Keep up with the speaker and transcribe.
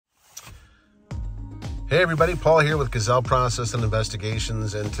Hey everybody, Paul here with Gazelle Process and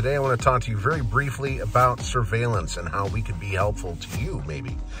Investigations, and today I want to talk to you very briefly about surveillance and how we could be helpful to you,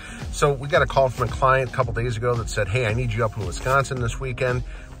 maybe. So we got a call from a client a couple days ago that said, hey, I need you up in Wisconsin this weekend.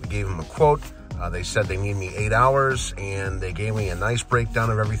 We gave them a quote. They said they need me 8 hours, and they gave me a nice breakdown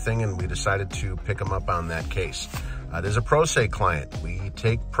of everything, and we decided to pick them up on that case. It is a pro se client. We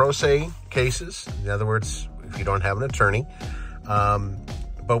take pro se cases, in other words, if you don't have an attorney.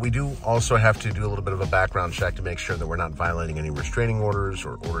 But we do also have to do a little bit of a background check to make sure that we're not violating any restraining orders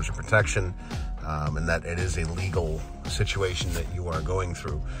or orders of protection, and that it is a legal situation that you are going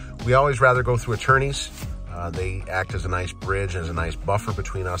through. We always rather go through attorneys. They act as a nice bridge, as a nice buffer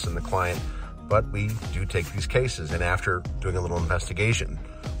between us and the client, but we do take these cases. And after doing a little investigation,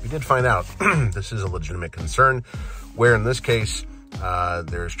 we did find out this is a legitimate concern, where in this case,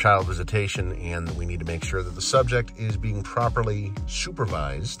 there's child visitation, and we need to make sure that the subject is being properly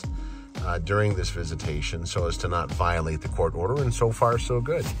supervised during this visitation so as to not violate the court order, and so far so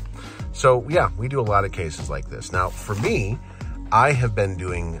good. So yeah, we do a lot of cases like this. Now for me, I have been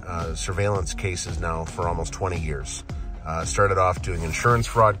doing surveillance cases now for almost 20 years. Started off doing insurance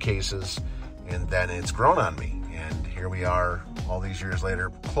fraud cases, and then it's grown on me, and here we are all these years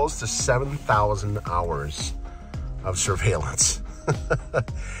later, close to 7,000 hours of surveillance.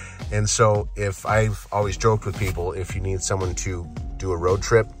 And so if I've always joked with people, if you need someone to do a road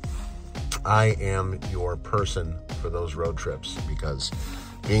trip, I am your person for those road trips, because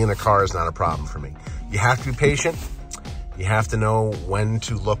being in the car is not a problem for me. You have to be patient. You have to know when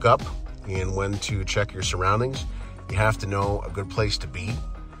to look up and when to check your surroundings. You have to know a good place to be.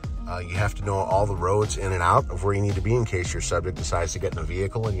 You have to know all the roads in and out of where you need to be in case your subject decides to get in a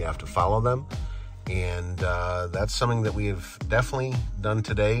vehicle and you have to follow them. And that's something that we have definitely done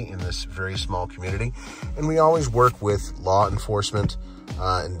today in this very small community. And we always work with law enforcement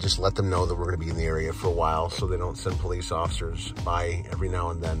and just let them know that we're going to be in the area for a while, so they don't send police officers by every now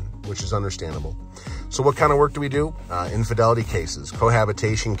and then, which is understandable. So what kind of work do we do? Infidelity cases,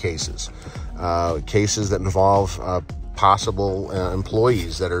 cohabitation cases, cases that involve possible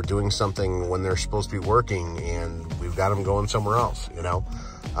employees that are doing something when they're supposed to be working, and we've got them going somewhere else, you know.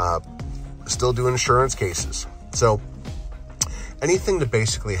 Still do insurance cases. So anything to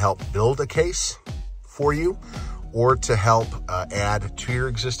basically help build a case for you or to help add to your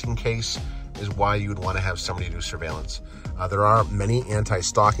existing case is why you would want to have somebody do surveillance. There are many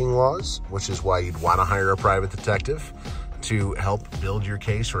anti-stalking laws, which is why you'd want to hire a private detective to help build your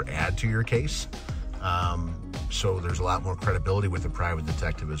case or add to your case. So there's a lot more credibility with a private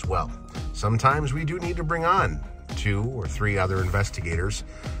detective as well. Sometimes we do need to bring on 2 or 3 other investigators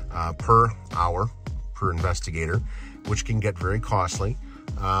per hour, per investigator, which can get very costly.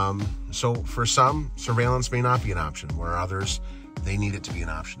 So for some, surveillance may not be an option, where others, they need it to be an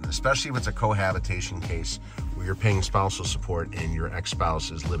option, especially if it's a cohabitation case where you're paying spousal support and your ex-spouse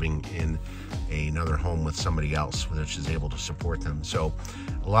is living in another home with somebody else, which is able to support them. So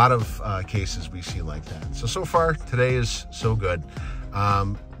a lot of cases we see like that. So far, today is so good.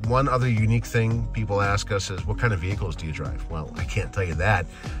 One other unique thing people ask us is, what kind of vehicles do you drive? Well, I can't tell you that,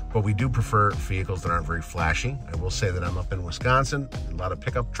 but we do prefer vehicles that aren't very flashy. I will say that I'm up in Wisconsin, a lot of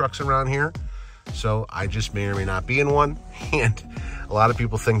pickup trucks around here, so I just may or may not be in one. And a lot of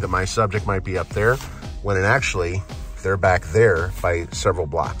people think that my subject might be up there, when it actually, they're back there by several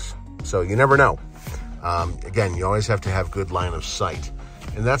blocks. So you never know. Again, you always have to have good line of sight.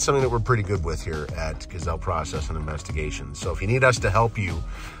 And that's something that we're pretty good with here at Gazelle Process and Investigations. So if you need us to help you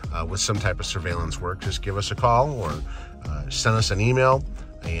with some type of surveillance work, just give us a call or send us an email,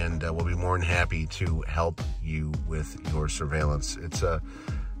 and we'll be more than happy to help you with your surveillance. It's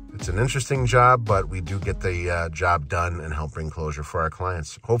an interesting job, but we do get the job done and help bring closure for our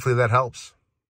clients. Hopefully that helps.